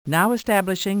Now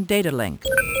establishing data link.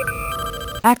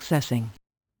 Accessing.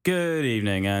 Good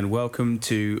evening and welcome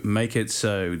to Make It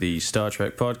So, the Star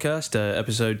Trek podcast,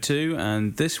 episode 2.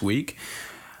 And this week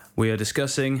we are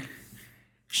discussing,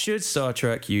 should Star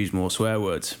Trek use more swear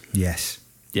words? Yes.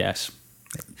 Yes.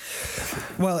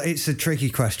 Well, it's a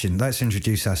tricky question. Let's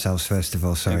introduce ourselves first of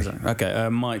all, sorry. Exactly. Okay,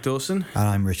 Mike Dawson. And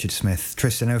I'm Richard Smith.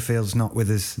 Tristan O'Field's not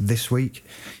with us this week.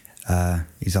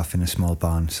 He's off in a small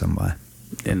barn somewhere.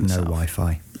 In the no south.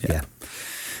 Wi-Fi. Yeah.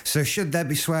 So should there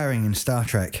be swearing in Star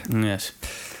Trek? Yes.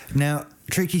 Now,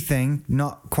 tricky thing,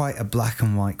 not quite a black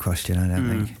and white question, I don't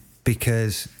think.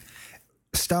 Because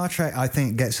Star Trek, I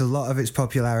think, gets a lot of its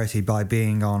popularity by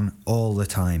being on all the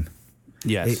time.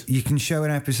 Yes. You can show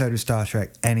an episode of Star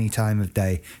Trek any time of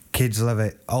day. Kids love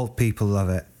it. Old people love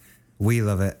it. We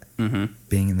love it.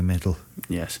 Being in the middle.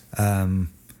 Yes.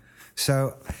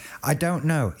 So, I don't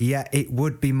know. Yeah, it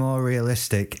would be more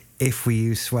realistic if we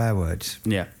use swear words.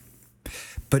 Yeah.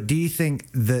 But do you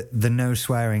think that the no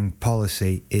swearing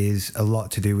policy is a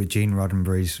lot to do with Gene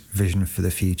Roddenberry's vision for the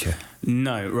future?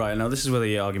 No, right. Now, this is where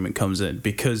the argument comes in,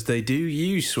 because they do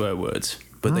use swear words,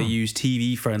 but they use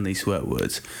TV-friendly swear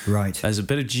words. Right. There's a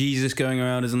bit of Jesus going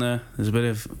around, isn't there? There's a bit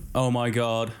of, oh my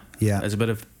God. Yeah. There's a bit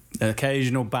of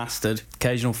occasional bastard,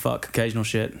 occasional fuck, occasional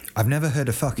shit. I've never heard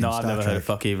of fucking No, Star I've never Trek. heard of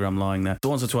fuck either. I'm lying there.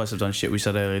 Once or twice I've done shit we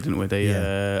said earlier, didn't we?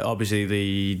 Obviously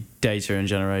the Data and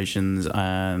Generations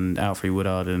and Alfred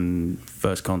Woodard and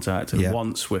First Contact, and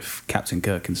once with Captain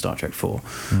Kirk in Star Trek 4,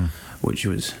 which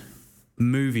was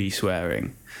movie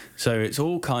swearing. So it's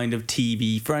all kind of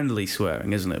TV-friendly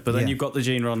swearing, isn't it? But then you've got the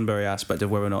Gene Roddenberry aspect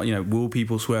of whether or not, will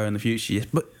people swear in the future? Yes,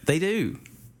 but they do.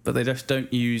 But they just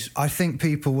don't use... I think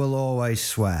people will always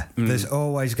swear. There's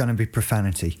always going to be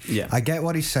profanity. Yeah. I get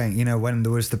what he's saying. When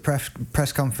there was the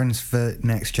press conference for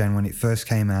Next Gen when it first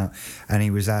came out, and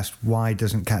he was asked, why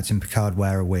doesn't Captain Picard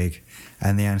wear a wig?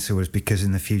 And the answer was because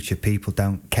in the future people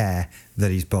don't care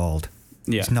that he's bald.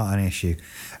 Yeah. It's not an issue.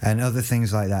 And other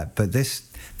things like that. But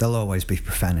there'll always be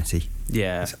profanity.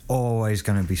 Yeah. It's always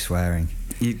going to be swearing.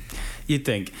 You'd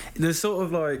think. There's sort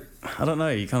of like, I don't know,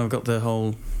 you kind of got the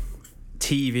whole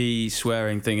TV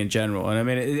swearing thing in general, and I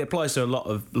mean it applies to a lot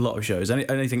of shows.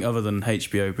 Anything other than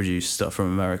HBO produced stuff from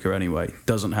America anyway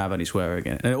doesn't have any swearing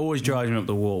in it, and it always drives me up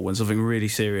the wall when something really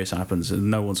serious happens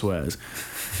and no one swears.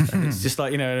 And it's just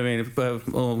like, you know what I mean?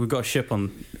 Well, we've got a ship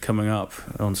coming up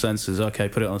on sensors. Okay,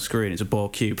 put it on screen. It's a ball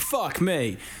cube. Fuck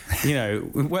me.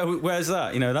 Where's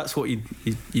that? That's what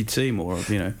you'd see more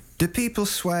of. Do people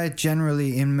swear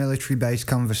generally in military-based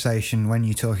conversation when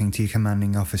you're talking to your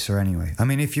commanding officer anyway? I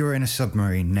mean, if you're in a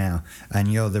submarine now and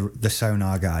you're the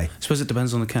sonar guy... I suppose it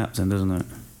depends on the captain, doesn't it?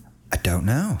 I don't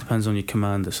know. Depends on your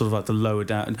commander, sort of like the lower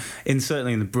down.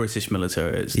 Certainly in the British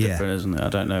military, it's different, isn't it? I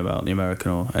don't know about the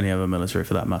American or any other military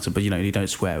for that matter, but you don't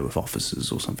swear with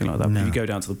officers or something like that. No. But if you go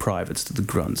down to the privates, to the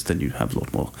grunts, then you have a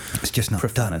lot more It's just not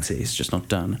profanity. done. It's just not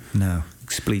done. No.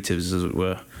 Expletives, as it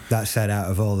were. That said, out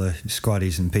of all the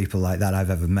squaddies and people like that I've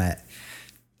ever met,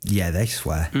 they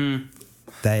swear.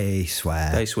 They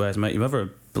swear. They swear to make your mother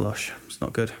blush. It's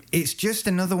not good. It's just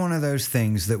another one of those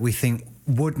things that we think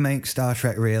would make Star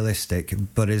Trek realistic,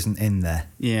 but isn't in there.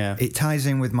 Yeah. It ties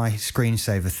in with my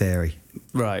screensaver theory.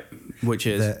 Right. Which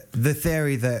is? The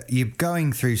theory that you're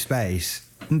going through space,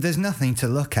 there's nothing to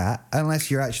look at unless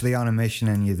you're actually on a mission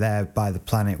and you're there by the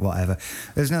planet, whatever.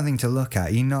 There's nothing to look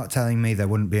at. You're not telling me there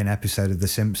wouldn't be an episode of The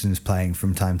Simpsons playing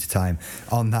from time to time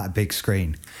on that big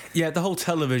screen. Yeah, the whole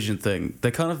television thing,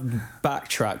 they kind of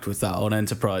backtracked with that on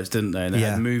Enterprise, didn't they? And they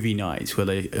had movie nights where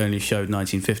they only showed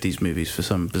 1950s movies for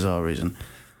some bizarre reason.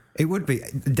 It would be.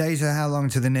 Days are how long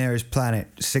to the nearest planet?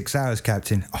 6 hours,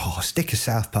 Captain. Oh, stick a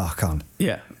South Park on.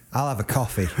 Yeah. I'll have a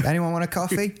coffee. Anyone want a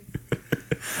coffee?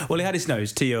 Well, he had his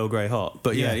nose tea Earl Grey hot,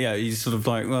 but yeah, he's sort of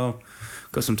like, well,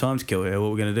 got some time to kill here. What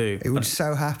are we going to do? It would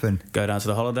so happen. Go down to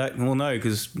the holodeck? Well, no,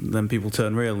 because then people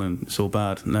turn real and it's all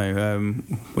bad. No,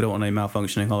 we don't want any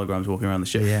malfunctioning holograms walking around the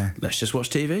ship. Yeah. Let's just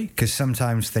watch TV. Because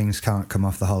sometimes things can't come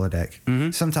off the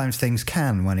holodeck. Sometimes things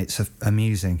can when it's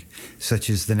amusing, such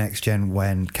as the Next Gen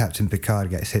when Captain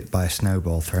Picard gets hit by a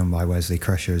snowball thrown by Wesley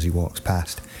Crusher as he walks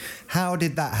past. How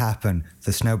did that happen?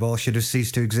 The snowball should have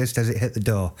ceased to exist as it hit the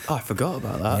door. Oh, I forgot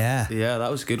about that. Yeah, that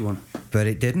was a good one. But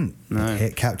it didn't. No. It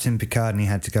hit Captain Picard and he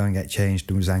had to go and get changed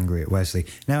and was angry at Wesley.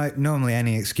 Now, normally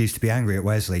any excuse to be angry at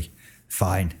Wesley,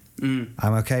 fine. I'm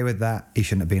okay with that. He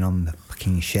shouldn't have been on the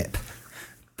fucking ship.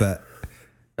 But...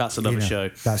 That's another show.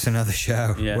 That's another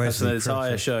show. Yeah, Wesley that's an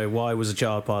entire Crusher. show. Why was a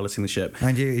child piloting the ship?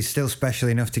 Mind you, he's still special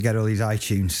enough to get all these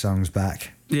iTunes songs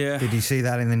back. Yeah. Did you see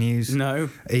that in the news? No.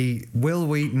 Will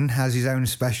Wheaton has his own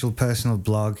special personal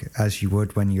blog, as you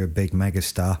would when you're a big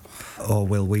megastar, or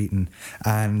Will Wheaton,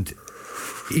 and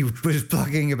He was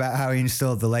blogging about how he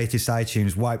installed the latest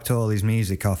iTunes, wiped all his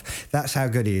music off. That's how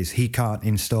good he is. He can't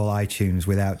install iTunes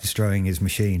without destroying his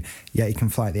machine, yet he can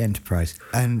fly the Enterprise.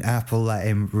 And Apple let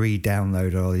him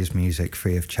re-download all his music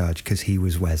free of charge because he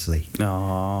was Wesley.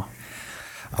 Aww.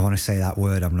 I want to say that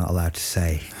word I'm not allowed to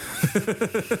say.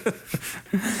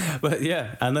 But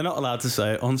yeah, and they're not allowed to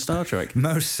say it on Star Trek.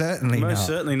 Most certainly not. Most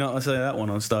certainly not to say that one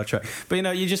on Star Trek. But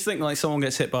you just think like someone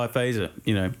gets hit by a phaser,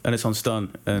 and it's on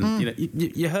stun, and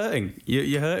you're hurting.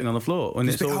 You're hurting on the floor. And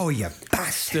Just it's be, all, oh, you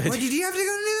bastard! What did you have to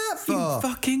go and do that for? you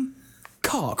fucking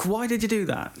cock! Why did you do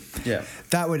that? Yeah.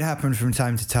 That would happen from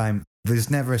time to time.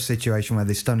 There's never a situation where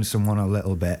they stun someone a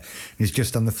little bit. He's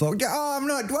just on the floor. Oh, I'm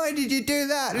not. Why did you do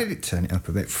that? Turn it up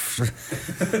a bit.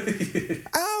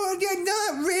 Oh, yeah, no,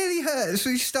 that really hurts.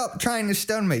 So stop trying to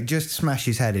stun me. Just smash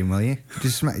his head in, will you?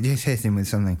 Just hit him with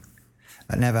something.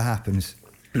 That never happens.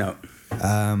 No.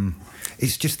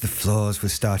 It's just the flaws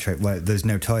with Star Trek where there's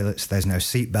no toilets, there's no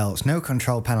seat belts, no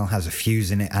control panel has a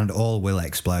fuse in it, and all will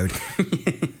explode.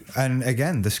 And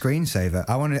again, the screensaver.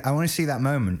 I want to see that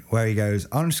moment where he goes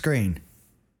on screen.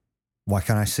 Why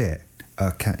can't I see it?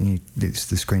 Oh, can't you? It's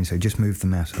the screensaver. Just move the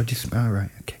mouse. Right,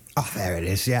 okay. Oh, there it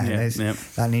is. Yeah, it is. Yep.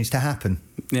 That needs to happen.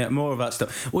 Yeah, more of that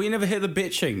stuff. Well, you never hear the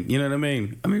bitching, you know what I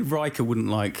mean? I mean, Riker wouldn't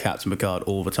like Captain Picard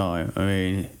all the time. I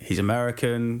mean, he's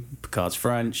American, Picard's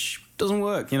French. Doesn't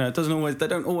work, it doesn't always, they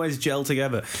don't always gel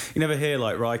together. You never hear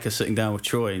like Riker sitting down with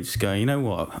Troy and just going, you know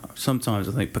what? Sometimes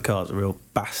I think Picard's a real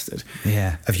bastard.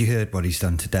 Yeah. Have you heard what he's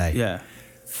done today? Yeah.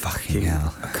 Fucking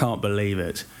hell. I can't believe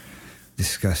it.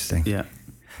 Disgusting. Yeah.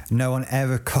 No one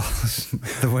ever calls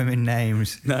the women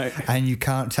names. No. And you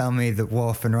can't tell me that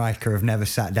Worf and Riker have never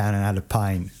sat down and had a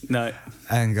pint. No.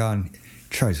 And gone,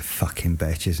 Troy's a fucking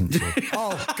bitch, isn't she?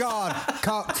 Oh, God,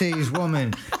 cock tease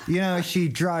woman. She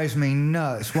drives me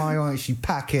nuts. Why won't she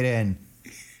pack it in?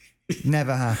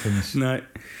 Never happens. No.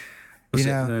 You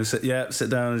know? Sit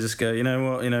down and just go, you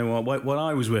know what? When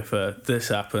I was with her, this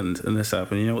happened and this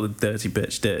happened. You know what the dirty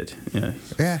bitch did?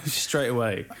 Yeah. Straight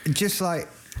away. Just like,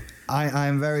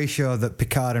 I'm very sure that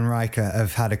Picard and Riker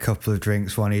have had a couple of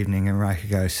drinks one evening and Riker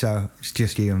goes, so it's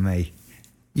just you and me.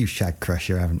 You shag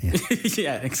crusher, haven't you?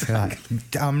 Yeah, exactly.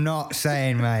 Like, I'm not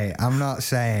saying, mate. I'm not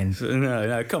saying.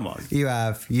 No, come on. You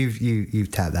have.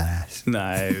 You've tapped that ass.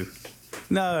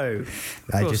 No.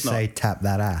 I just say tap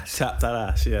that ass. Tap that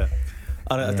ass, yeah.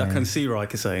 I can see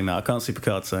Riker saying that. I can't see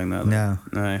Picard saying that. No.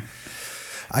 No.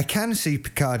 I can see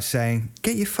Picard saying,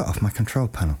 get your foot off my control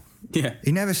panel. Yeah.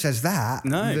 He never says that.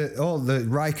 No. The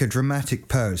Riker dramatic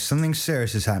pose. Something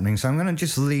serious is happening, so I'm going to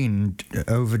just lean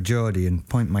over Geordie and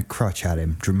point my crotch at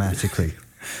him dramatically.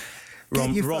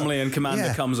 Romulyan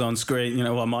Commander comes on screen.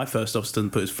 My first officer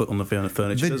doesn't put his foot on the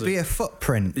furniture. There'd be a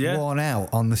footprint worn out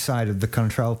on the side of the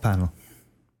control panel.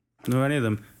 No, any of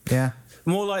them. Yeah.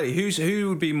 More likely, who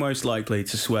would be most likely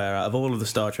to swear out of all of the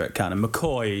Star Trek canon?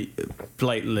 McCoy,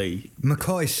 blatantly.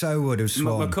 McCoy so would have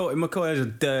sworn. McCoy has a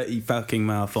dirty fucking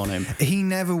mouth on him. He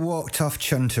never walked off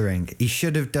chuntering. He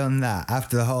should have done that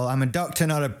after the whole, I'm a doctor,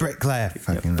 not a bricklayer.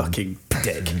 Fucking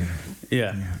dick.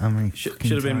 Yeah. I mean, should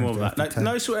have been more of that.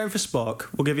 No swearing for Spock.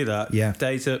 We'll give you that. Yeah.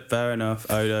 Data, fair enough.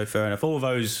 Odo, fair enough. All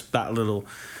those, that little,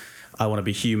 I want to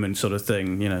be human sort of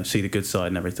thing, see the good side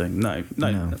and everything. No,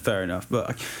 fair enough.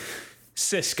 But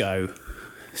Cisco,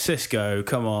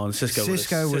 come on.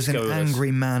 Cisco was an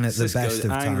angry man at the best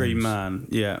of times. Angry man,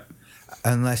 yeah.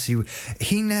 Unless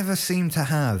he never seemed to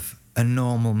have a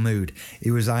normal mood.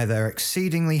 He was either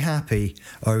exceedingly happy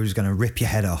or he was going to rip your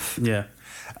head off. Yeah.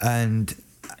 And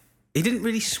he didn't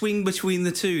really swing between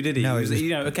the two, did he? No,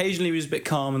 occasionally he was a bit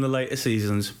calm in the later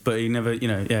seasons, but he never, he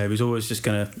was always just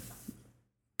going to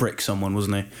brick someone,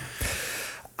 wasn't he?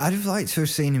 I'd have liked to have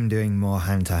seen him doing more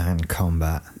hand-to-hand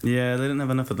combat. Yeah, they didn't have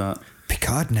enough of that.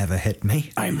 Picard never hit me.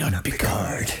 I'm not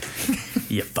Picard.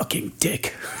 You fucking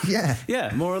dick. Yeah.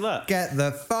 Yeah, more of that. Get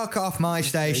the fuck off my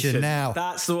station now.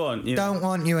 That's the one. Don't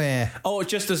want you here. Oh,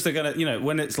 just as they're going to,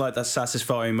 when it's like that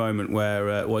satisfying moment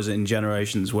where, was it in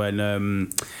Generations, when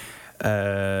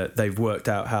they've worked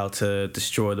out how to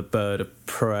destroy the bird of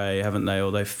prey, haven't they?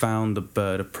 Or they found the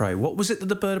bird of prey. What was it that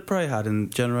the bird of prey had in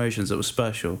Generations that was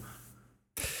special?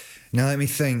 Now let me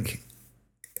think.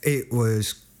 It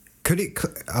was.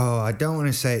 I don't want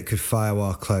to say it could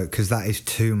firewall cloak because that is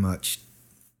too much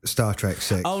Star Trek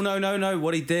 6. Oh no!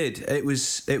 What he did, it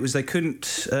was they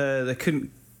couldn't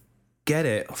get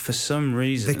it for some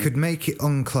reason. They could make it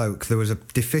uncloak. There was a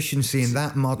deficiency in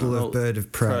that model of bird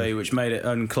of prey. Which made it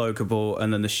uncloakable,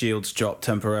 and then the shields dropped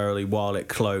temporarily while it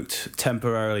cloaked,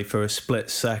 temporarily for a split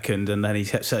second, and then he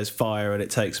says fire, and it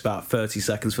takes about 30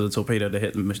 seconds for the torpedo to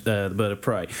hit the bird of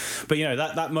prey. But, you know,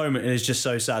 that moment is just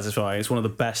so satisfying. It's one of the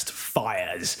best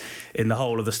fires in the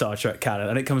whole of the Star Trek canon,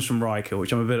 and it comes from Riker,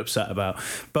 which I'm a bit upset about.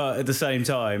 But at the same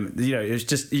time, you know, it's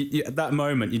just, at that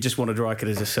moment, you just wanted Riker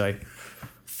to just say,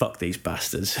 fuck these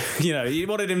bastards. You know, you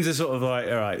wanted him to sort of like,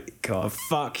 all right, God,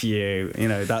 fuck you, you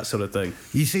know, that sort of thing.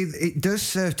 You see, it does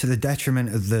serve to the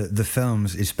detriment of the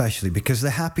films, especially because they're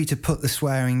happy to put the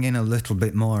swearing in a little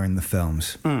bit more in the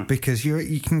films. Because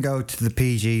you can go to the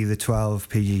PG, the 12,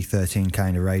 PG-13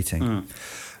 kind of rating.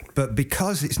 But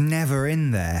because it's never in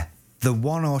there, the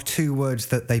one or two words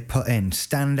that they put in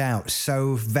stand out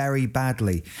so very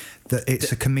badly that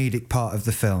it's a comedic part of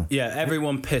the film. Yeah,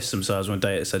 everyone pissed themselves when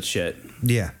Data said shit.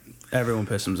 Yeah. Everyone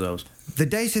pissed themselves. The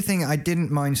Data thing I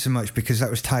didn't mind so much because that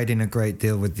was tied in a great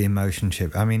deal with the emotion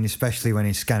chip. I mean, especially when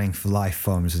he's scanning for life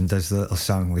forms and does the little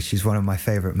song, which is one of my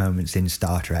favourite moments in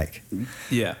Star Trek.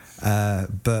 Yeah.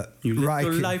 But You Riker,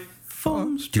 little life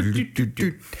forms.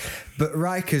 but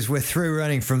Rikers, we're through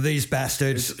running from these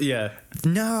bastards. Yeah.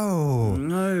 No.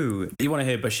 You want to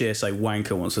hear Bashir say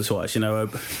wanker once or twice, you know,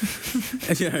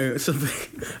 you know,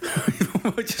 something,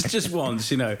 just once,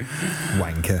 you know.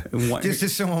 Wanker. Just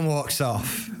as someone walks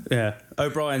off. Yeah.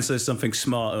 O'Brien says something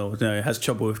smart, or, you know, has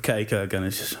trouble with cake again.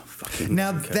 It's just fucking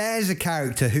Now, wanker. there's a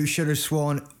character who should have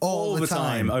sworn all the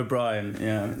time. O'Brien,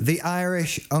 yeah. The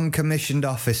Irish uncommissioned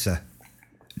officer.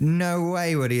 No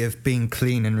way would he have been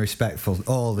clean and respectful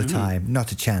all the time.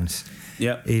 Not a chance.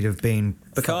 Yep. He'd have been...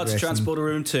 Picard's fuck-racing. Transporter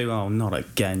Room 2. Oh, not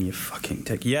again, you fucking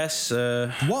dick. Yes.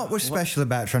 What was special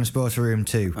about Transporter Room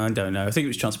 2? I don't know. I think it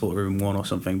was Transporter Room 1 or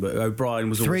something, but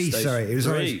O'Brien was always... 3, sorry. It was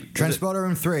always 3. Transporter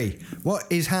Room 3. What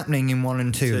is happening in 1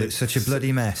 and 2 that's such a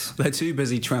bloody mess? They're too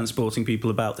busy transporting people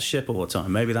about the ship all the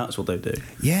time. Maybe that's what they do.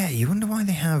 Yeah, you wonder why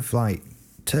they have, like,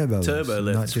 turbo lifts. Turbo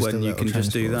not lifts just a when you little can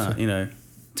just do transporter. that, you know.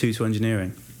 2 to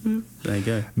engineering. There you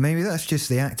go. Maybe that's just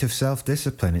the act of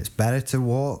self-discipline. It's better to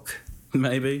walk.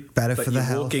 Maybe. Better but for the you're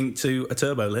health. walking to a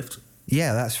turbo lift.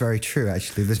 Yeah, that's very true,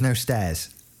 actually. There's no stairs.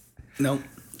 No.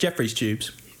 Jeffrey's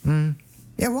tubes.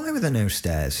 Yeah, why were there no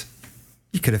stairs?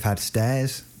 You could have had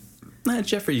stairs. No,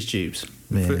 Jeffrey's tubes.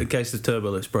 Yeah. In case the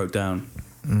turbo lifts broke down.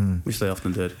 Which they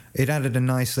often did. It added a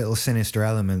nice little sinister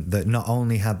element that not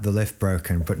only had the lift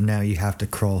broken, but now you have to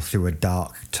crawl through a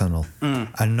dark tunnel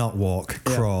and not walk,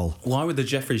 crawl. Why were the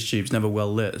Jeffrey's tubes never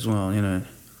well lit as well, you know?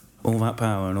 All that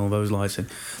power and all those lighting.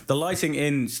 The lighting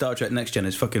in Star Trek Next Gen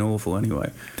is fucking awful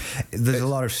anyway. There's a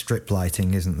lot of strip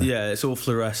lighting, isn't there? Yeah, it's all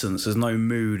fluorescence. There's no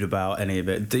mood about any of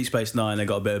it. Deep Space Nine, they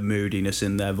got a bit of moodiness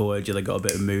in there. Voyager, they got a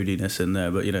bit of moodiness in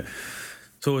there. But, you know,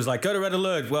 it's always like, go to red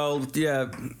alert. Well, yeah,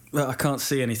 I can't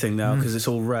see anything now because it's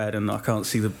all red and I can't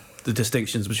see the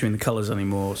distinctions between the colours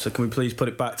anymore. So can we please put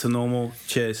it back to normal?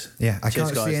 Cheers. Yeah, I Cheers,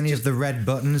 can't guys. see any of the red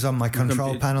buttons on my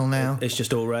control panel now. It's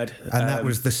just all red. And that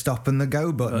was the stop and the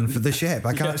go button for the ship.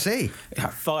 I can't see. Yeah,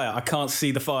 fire. I can't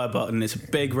see the fire button. It's a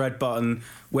big red button.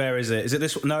 Where is it? Is it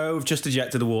this one? No, we've just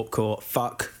ejected the warp core.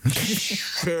 Fuck.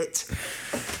 Shit.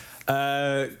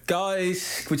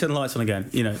 Guys, can we turn the lights on again?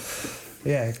 You know.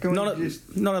 Yeah, None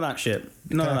of that shit.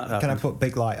 None of that happened. Can I put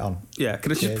big light on? Yeah,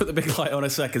 can I just put the big light on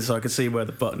a second so I can see where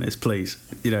the button is, please?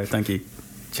 You know, thank you.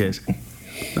 Cheers.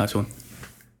 Nice one.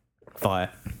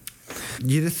 Fire.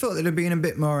 You'd have thought there'd have been a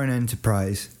bit more in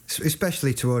Enterprise,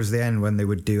 especially towards the end when they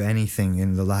would do anything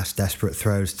in the last desperate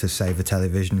throes to save a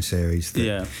television series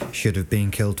that should have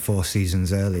been killed 4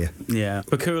 seasons earlier. Yeah.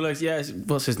 Bakula, yeah,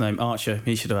 what's his name? Archer.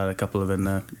 He should have had a couple of in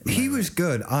there. He was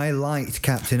good. I liked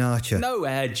Captain Archer. No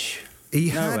edge. He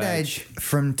had edge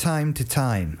from time to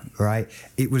time, right?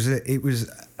 It was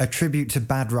a tribute to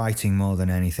bad writing more than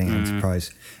anything,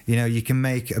 Enterprise. You know, you can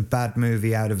make a bad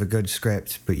movie out of a good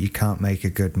script, but you can't make a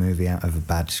good movie out of a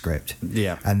bad script.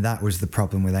 Yeah. And that was the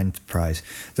problem with Enterprise.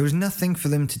 There was nothing for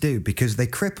them to do because they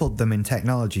crippled them in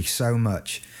technology so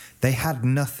much. They had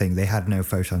nothing. They had no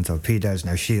photon torpedoes,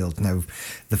 no shield,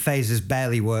 the phasers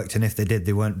barely worked, and if they did,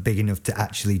 they weren't big enough to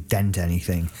actually dent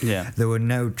anything. Yeah. There were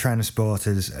no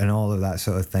transporters and all of that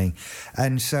sort of thing.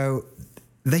 And so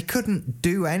they couldn't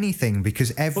do anything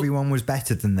because everyone was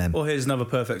better than them. Well, here's another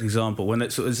perfect example. When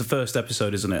it's the first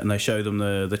episode, isn't it? And they show them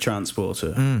the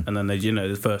transporter, and then they, you know,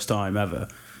 the first time ever,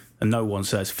 and no one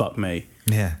says "fuck me."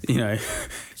 Yeah. You know,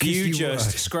 you you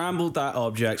just were. scrambled that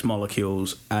object's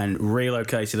molecules and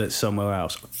relocated it somewhere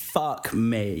else. Fuck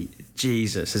me,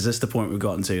 Jesus! Is this the point we've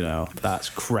gotten to now? That's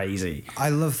crazy. I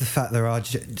love the fact there are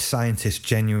scientists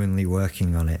genuinely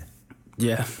working on it.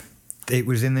 Yeah. It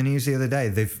was in the news the other day.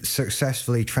 They've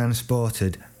successfully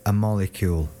transported a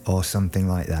molecule or something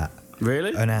like that.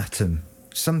 Really? An atom.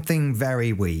 Something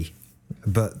very wee,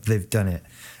 but they've done it.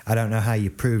 I don't know how you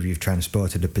prove you've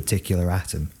transported a particular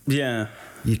atom. Yeah.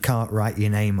 You can't write your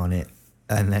name on it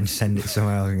and then send it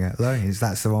somewhere else and go, look,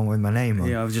 that's the one with my name on.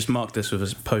 Yeah, I've just marked this with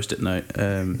a post-it note.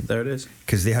 There it is.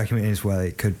 Because the argument is, well,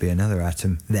 it could be another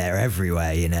atom. They're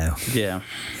everywhere, you know. Yeah.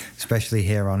 Especially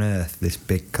here on Earth, this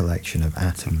big collection of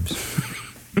atoms.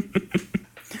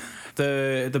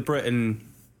 The Britain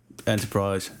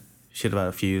Enterprise should have had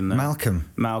a few in there.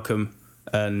 Malcolm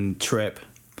and Trip.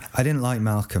 I didn't like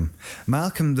Malcolm.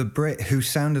 Malcolm, the Brit who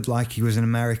sounded like he was an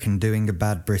American doing a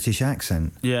bad British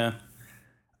accent. Yeah.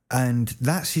 And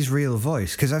that's his real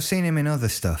voice, because I've seen him in other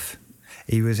stuff.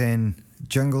 He was in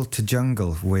Jungle to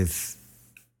Jungle with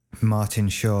Martin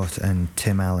Short and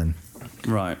Tim Allen.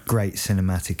 Right. Great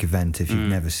cinematic event if you've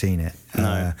never seen it.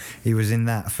 No. He was in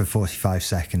that for 45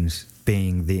 seconds,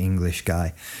 being the English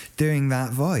guy, doing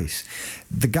that voice.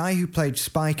 The guy who played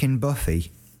Spike in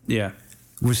Buffy Yeah.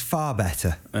 was far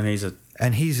better. And he's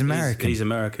American. He's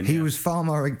American. He yeah. was far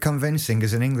more convincing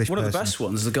as an English person. One of the best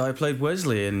ones. The guy who played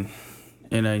Wesley in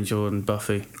Angel and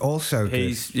Buffy. Also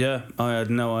good. I had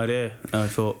no idea. I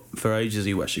thought for ages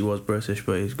he actually was British,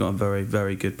 but he's got a very,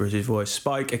 very good British voice.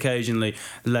 Spike occasionally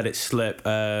let it slip.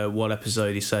 One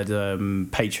episode he said,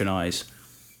 patronise.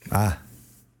 Ah.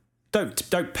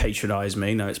 Don't patronise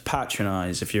me. No, it's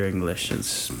patronise if you're English.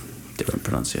 It's different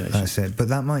pronunciation. That's it. But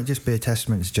that might just be a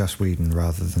testament to Joss Whedon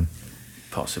rather than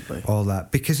Possibly. all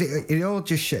that. Because it all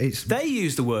just... They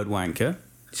use the word wanker.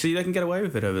 See, they can get away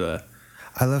with it over there.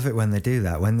 I love it when they do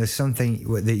that. When there's something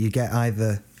that you get,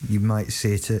 either you might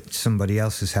see it at somebody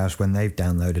else's house when they've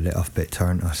downloaded it off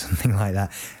BitTorrent or something like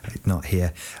that, not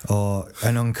here, or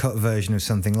an uncut version of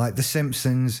something like The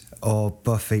Simpsons or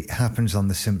Buffy. It happens on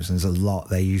The Simpsons a lot.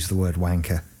 They use the word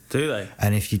wanker. Do they?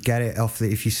 And if you get it off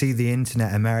if you see the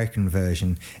internet American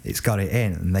version, it's got it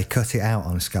in, and they cut it out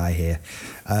on Sky here.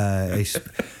 It's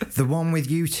the one with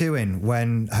U2 in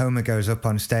when Homer goes up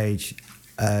on stage.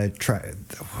 Which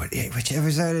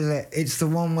episode is it? It's the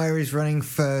one where he's running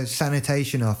for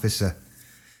sanitation officer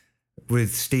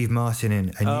with Steve Martin in,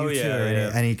 and U2 are in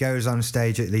it, and he goes on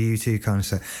stage at the U2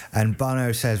 concert, and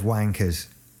Bono says wankers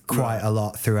quite a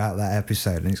lot throughout that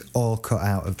episode, and it's all cut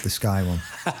out of the Sky one.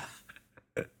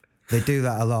 They do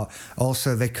that a lot.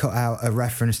 Also, they cut out a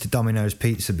reference to Domino's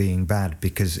Pizza being bad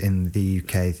because in the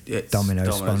UK,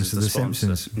 Domino's sponsors The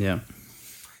Simpsons. Yeah.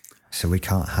 So we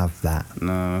can't have that.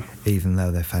 No. Even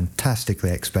though they're fantastically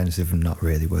expensive and not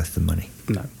really worth the money.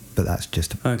 No. But that's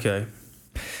just... Okay.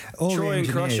 All Troy and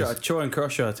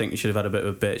Crusher, I think you should have had a bit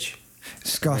of a bitch.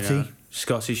 Scotty. You know?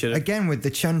 Scotty should have. Again, with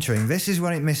the chuntering. This is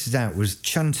when it misses out, was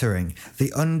chuntering.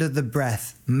 The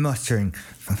under-the-breath muttering.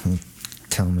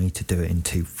 Tell me to do it in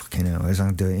 2 fucking hours.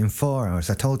 I'll do it in 4 hours.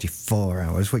 I told you 4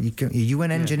 hours. Are you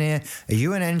an engineer? Are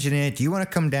you an engineer? Do you want to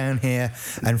come down here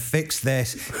and fix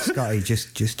this? Scotty,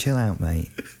 just chill out, mate.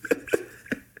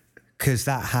 Because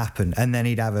that happened. And then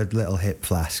he'd have a little hip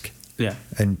flask. Yeah.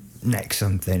 And neck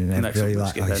something. And everybody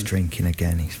like, he's drinking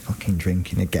again. He's fucking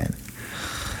drinking again.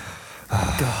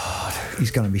 Oh, God.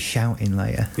 He's going to be shouting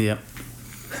later. Yep.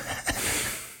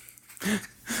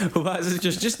 Well, that's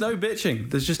just no bitching.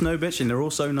 There's just no bitching. They're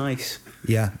all so nice.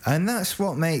 Yeah, and that's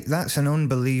an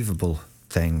unbelievable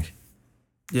thing.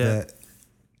 Yeah. That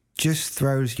just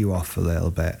throws you off a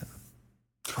little bit.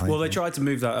 Well, they tried to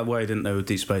move that away, didn't they, with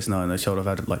Deep Space Nine? They sort of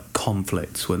had like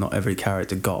conflicts where not every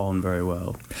character got on very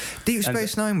well. Deep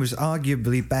Space Nine was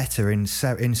arguably better in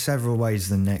several ways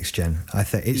than Next Gen. I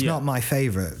think it's not my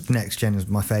favourite. Next Gen is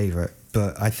my favourite,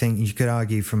 but I think you could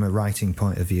argue from a writing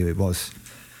point of view it was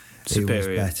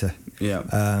superior. It was better. Yeah.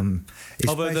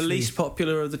 Although the least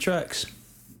popular of the treks.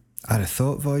 I'd have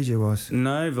thought Voyager was.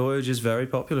 No, Voyager's very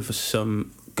popular for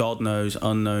some God knows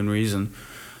unknown reason.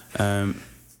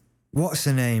 What's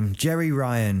her name? Jerry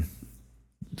Ryan,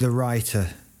 the writer.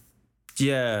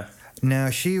 Yeah. Now,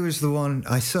 she was the one...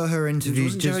 I saw her interview...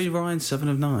 Wasn't Jerry Ryan 7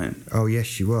 of 9? Oh, yes,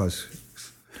 she was.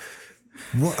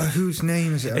 Whose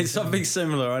name is it? It's something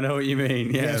similar, I know what you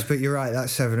mean. Yeah. Yes, but you're right,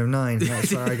 that's 7 of 9.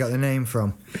 That's where I got the name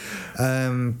from.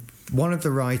 One of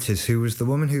the writers, who was the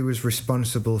woman who was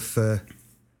responsible for...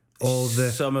 all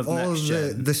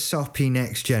the soppy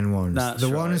Next Gen ones. That's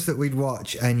ones that we'd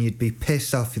watch and you'd be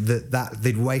pissed off that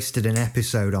they'd wasted an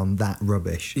episode on that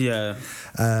rubbish. Yeah.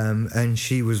 And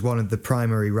she was one of the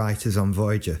primary writers on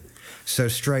Voyager. So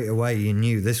straight away you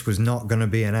knew this was not going to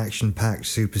be an action-packed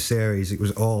super series. It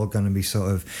was all going to be sort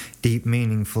of deep,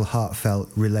 meaningful, heartfelt,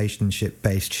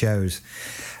 relationship-based shows.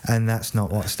 And that's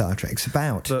not what Star Trek's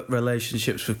about. But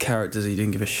relationships with characters he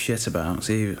didn't give a shit about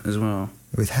as well.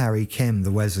 With Harry Kim,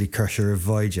 the Wesley Crusher of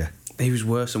Voyager. He was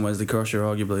worse than Wesley Crusher,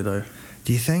 arguably, though.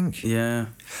 Do you think? Yeah.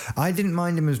 I didn't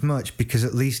mind him as much because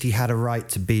at least he had a right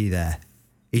to be there.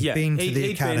 He'd been to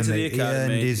the academy. He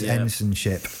earned his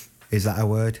ensignship. Is that a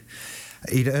word?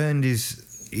 He'd earned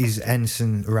his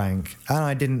ensign rank, and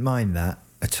I didn't mind that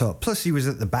at all. Plus, he was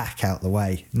at the back, out the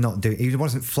way, he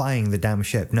wasn't flying the damn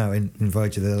ship. No, in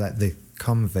Voyager they let the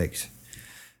convict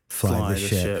fly the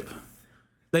ship.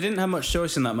 They didn't have much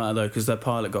choice in that matter though, because their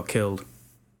pilot got killed.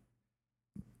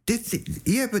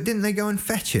 Yeah, but didn't they go and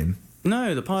fetch him?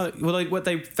 No, the pilot. Well,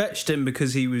 they fetched him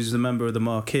because he was a member of the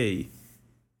Marquis,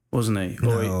 wasn't he?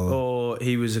 Or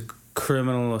he was a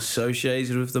criminal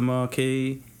associated with the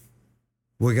Marquis.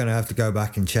 We're going to have to go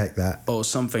back and check that. Or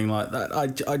something like that.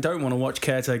 I don't want to watch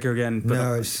Caretaker again. But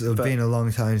no, it's been a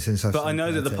long time since I've seen But I know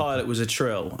Caretaker. that the pilot was a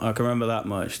Trill. I can remember that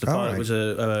much. The pilot was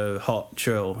a hot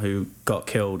Trill who got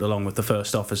killed along with the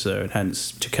first officer, and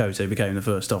hence Chakotay became the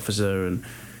first officer, and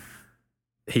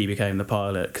he became the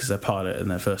pilot because their pilot and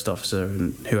their first officer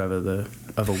and whoever the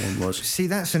other one was. See,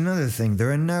 that's another thing.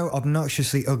 There are no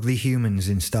obnoxiously ugly humans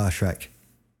in Star Trek.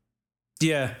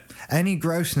 Yeah. Any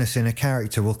grossness in a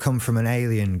character will come from an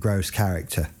alien gross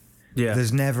character. Yeah.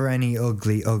 There's never any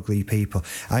ugly people.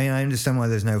 I mean, I understand why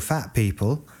there's no fat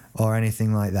people or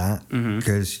anything like that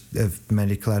because of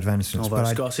medical advancements. Although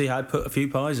but Scotty had put a few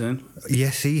pies in.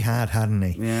 Yes, he had, hadn't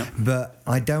he? Yeah. But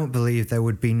I don't believe there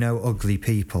would be no ugly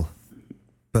people.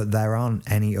 But there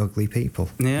aren't any ugly people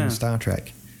in Star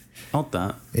Trek. Odd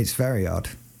that. It's very odd.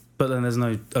 But then there's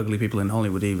no ugly people in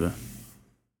Hollywood either.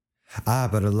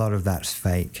 But a lot of that's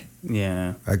fake.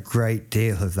 Yeah. A great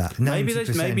deal of that.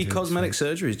 Maybe cosmetic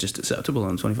surgery is just acceptable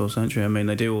in the 24th century. I mean,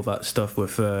 they do all that stuff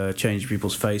with changing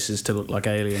people's faces to look like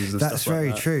aliens and stuff like that. That's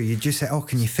very true. You just say,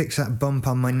 can you fix that bump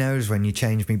on my nose when you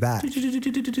change me back?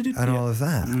 And all of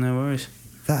that. No worries.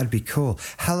 That'd be cool.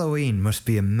 Halloween must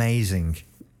be amazing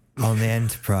on the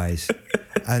Enterprise.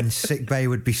 And sickbay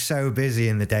would be so busy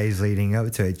in the days leading up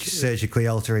to it, just surgically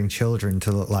altering children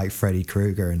to look like Freddy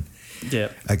Krueger and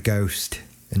a ghost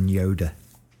and Yoda.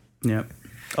 Yeah.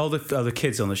 All the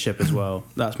kids on the ship as well.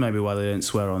 That's maybe why they didn't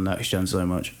swear on Next Gen so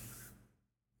much.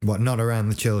 What, not around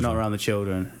the children? Not around the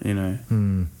children, you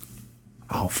know.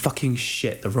 Oh, fucking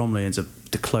shit. The Romulans are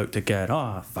decloaked again.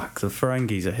 Oh, fuck. The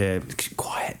Ferengis are here.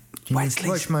 Quiet.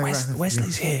 Wesley's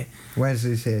here.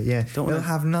 Wesley's here, yeah. We'll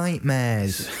have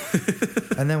nightmares.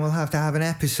 And then we'll have to have an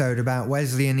episode about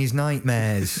Wesley and his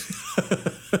nightmares.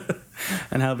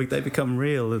 And how they become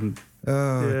real. And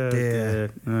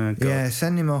dear. Oh, yeah,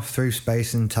 send him off through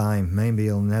space and time. Maybe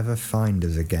he'll never find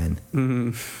us again.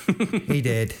 He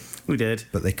did. We did.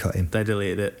 But they cut him. They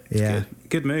deleted it. Yeah.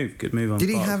 Good move on Did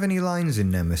he have any lines in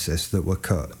Nemesis that were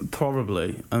cut?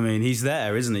 Probably. I mean, he's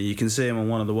there, isn't he? You can see him on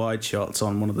one of the wide shots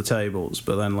on one of the tables,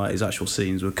 but then like his actual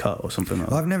scenes were cut or something like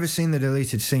that. I've never seen the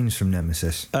deleted scenes from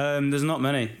Nemesis. There's not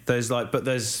many. There's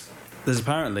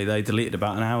apparently they deleted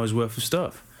about an hour's worth of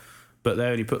stuff, but they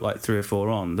only put like 3 or 4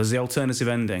 on. There's the alternative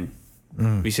ending.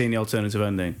 Have you seen the alternative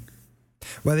ending?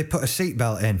 Where they put a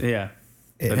seatbelt in. Yeah.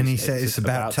 And he said it's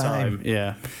about time.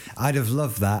 Yeah. I'd have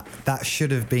loved that. That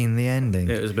should have been the ending.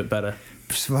 It was a bit better.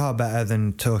 It's far better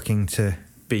than talking to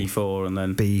B4 and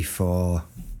then B4.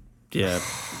 Yeah.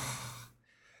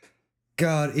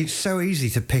 God, it's so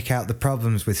easy to pick out the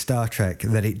problems with Star Trek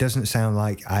that it doesn't sound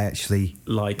like I actually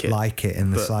like it in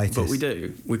the slightest. But we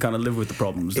do. We kind of live with the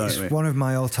problems, don't we? It's one of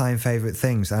my all-time favourite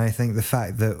things, and I think the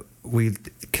fact that we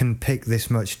can pick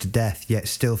this much to death yet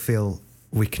still feel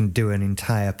we can do an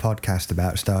entire podcast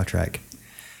about Star Trek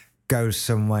goes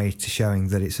some way to showing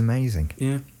that it's amazing.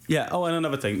 Yeah. Yeah. Oh, and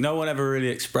another thing. No one ever really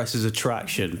expresses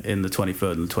attraction in the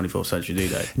 23rd and the 24th century, do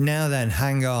they? Now then,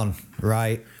 hang on,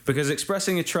 right? Because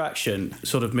expressing attraction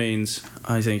sort of means,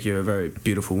 I think you're a very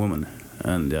beautiful woman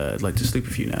and I'd like to sleep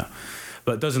with you now.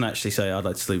 But it doesn't actually say, I'd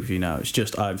like to sleep with you now. It's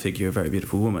just, I think you're a very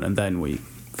beautiful woman. And then we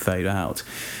fade out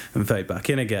and fade back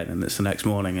in again, and it's the next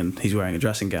morning and he's wearing a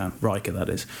dressing gown. Riker, that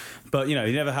is. But, you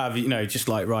never have, just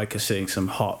like Riker seeing some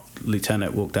hot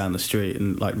lieutenant walk down the street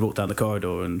and like walk down the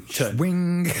corridor and turn.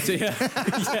 Swing. Yeah.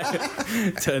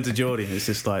 Turn to Geordie and it's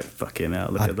just like, fucking hell,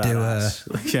 look at that ass.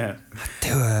 Yeah. Do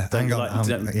her. Don't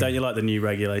you like the new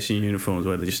regulation uniforms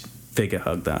where they just figure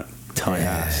hug that tight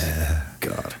ass?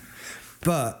 God.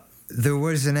 But there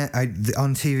was on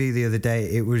TV the other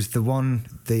day. It was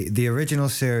the original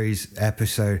series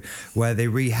episode where they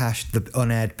rehashed the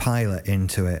unaired pilot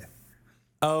into it.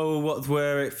 Oh,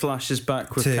 where it flashes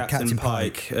back with Captain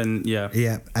Pike and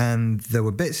yeah, and there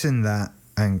were bits in that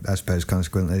and I suppose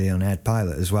consequently the unaired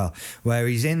pilot as well, where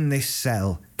he's in this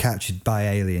cell captured by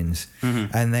aliens,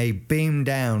 and they beam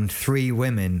down 3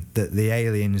 women that the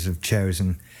aliens have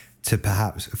chosen to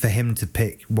perhaps for him to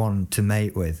pick one to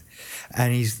mate with,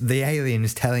 and the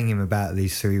aliens telling him about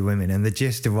these 3 women, and the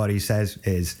gist of what he says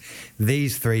is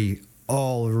these 3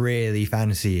 all really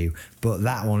fancy you, but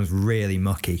that one's really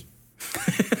mucky.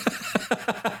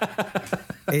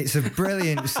 It's a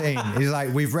brilliant scene. He's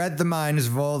like, we've read the minds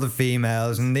of all the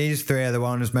females, and these 3 are the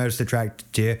ones most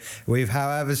attracted to you. We've,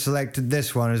 however, selected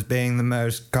this one as being the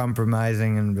most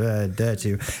compromising and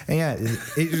dirty. And yeah,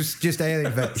 it was just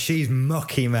alien. But she's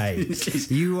mucky,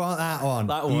 mate. You want that one?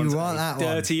 That one. You want that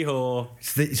one? Dirty whore.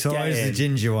 It's always the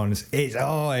ginger ones. It's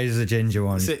always the ginger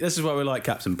ones. See, this is why we like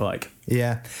Captain Pike.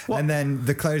 Yeah. What? And then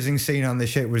the closing scene on the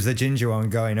ship was the ginger one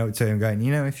going up to him, going,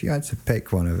 you know, if you had to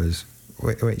pick one of us,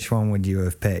 which one would you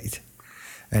have picked?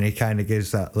 And he kind of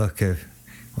gives that look of,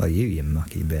 well, you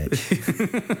mucky bitch.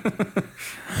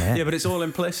 Yeah, but it's all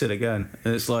implicit again.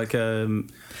 It's like...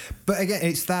 But again,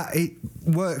 it's that it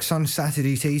works on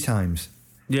Saturday tea times.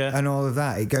 Yeah. And all of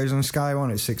that. It goes on Sky One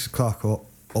at 6 o'clock or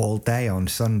all day on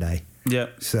Sunday. Yeah.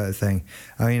 Sort of thing.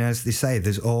 I mean, as they say,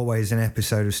 there's always an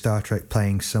episode of Star Trek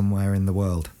playing somewhere in the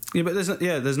world. Yeah, but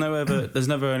there's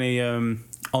never any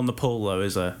on the pull though,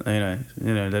 is there?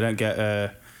 You know, they don't get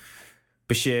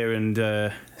Bashir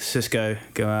and Cisco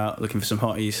go out looking for some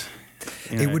hotties.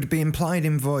 It would be implied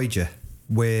in Voyager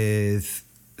with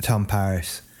Tom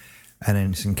Paris and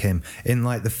Ensign Kim in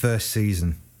like the first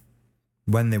season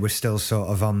when they were still sort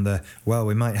of on the, well,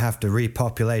 we might have to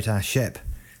repopulate our ship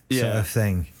sort of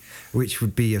thing, which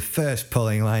would be your first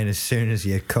pulling line as soon as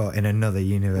you're caught in another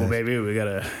universe. Well, baby, we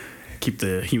gotta keep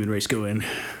the human race going.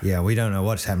 Yeah, we don't know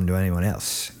what's happened to anyone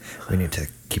else. We need to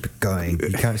keep it going.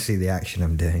 You can't see the action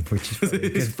I'm doing, which is probably a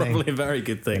good It's thing. probably a very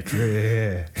good thing.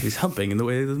 Yeah. He's humping in the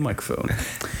way of the microphone.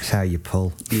 It's how you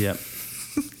pull. Yeah.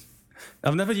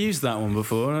 I've never used that one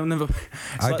before.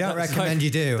 I don't recommend you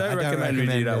do. Don't recommend you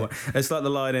do that one. It's like the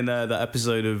line in that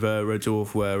episode of Red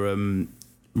Dwarf where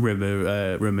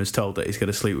Rimmer's told that he's going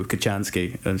to sleep with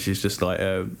Kachansky, and she's just like,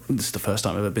 "This is the first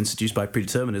time I've ever been seduced by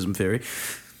predeterminism theory.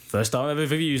 First time I've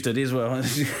ever used it as well."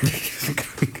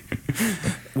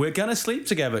 We're gonna sleep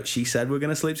together. She said we're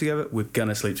gonna sleep together. We're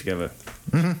gonna sleep together.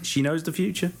 Mm-hmm. She knows the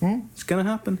future. It's gonna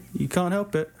happen. You can't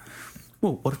help it.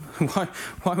 Well,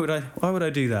 why would I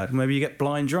do that? Maybe you get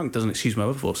blind drunk. Doesn't excuse my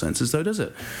other 4 senses, though, does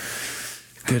it?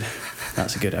 Good.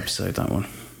 That's a good episode, that one.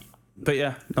 But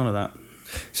yeah, none of that.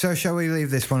 So shall we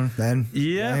leave this one then?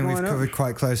 Yeah, I think why we've not? covered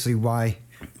quite closely why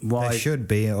there should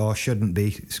be or shouldn't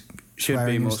be more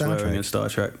in Star swearing Trek. in Star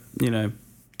Trek. You know,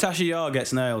 Tasha Yar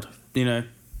gets nailed. You know,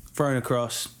 thrown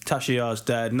across. Tasha Yar's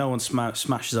dead. No one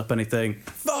smashes up anything.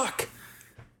 Fuck.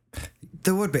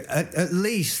 There would be. At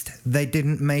least they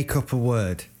didn't make up a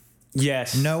word.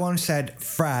 Yes. No one said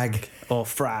frag Or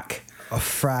frack. or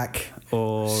frack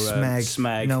Or smeg.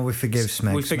 smeg. No, we forgive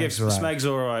smeg. We forgive Smeg's all right. Smeg's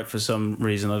all right for some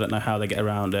reason. I don't know how they get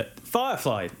around it.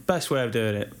 Firefly, best way of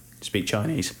doing it. Speak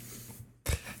Chinese.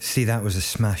 See, that was a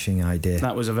smashing idea.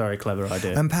 That was a very clever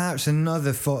idea. And perhaps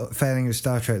another failing of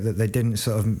Star Trek that they didn't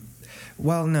sort of...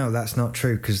 Well, no, that's not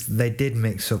true, because they did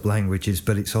mix up languages,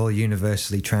 but it's all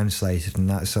universally translated and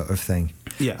that sort of thing.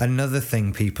 Yeah. Another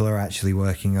thing people are actually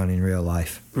working on in real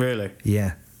life. Really?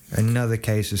 Yeah. Another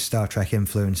case of Star Trek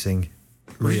influencing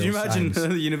real Could you imagine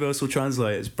science. the universal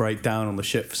translators break down on the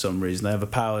ship for some reason? They have a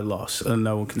power loss and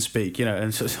no one can speak, you know,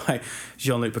 and so it's like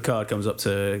Jean-Luc Picard comes up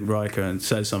to Riker and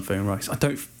says something, and Riker's, I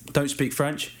don't speak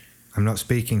French. I'm not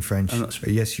speaking French.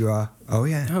 Yes, you are. Oh,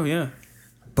 yeah. Oh, yeah.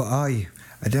 But are you?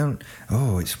 I don't...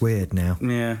 Oh, it's weird now.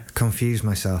 Yeah. Confused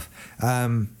myself.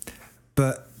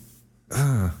 But...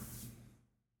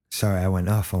 Sorry, I went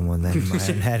off on one then in my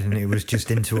own head, and it was just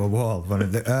into a wall. One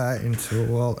of the into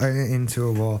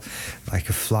a wall, like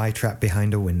a fly trap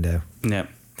behind a window. Yeah.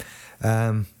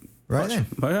 Right then.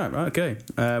 Right, okay.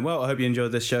 Well, I hope you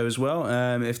enjoyed this show as well.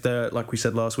 If there, like we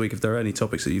said last week, if there are any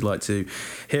topics that you'd like to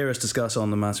hear us discuss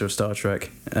on the matter of Star Trek,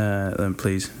 then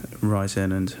please write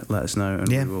in and let us know, and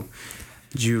we will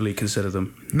duly consider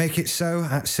them. Make it so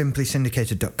at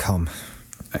simplysyndicated.com.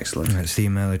 Excellent. That's the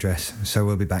email address. So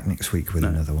we'll be back next week with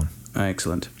another one.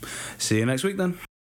 Excellent. See you next week then.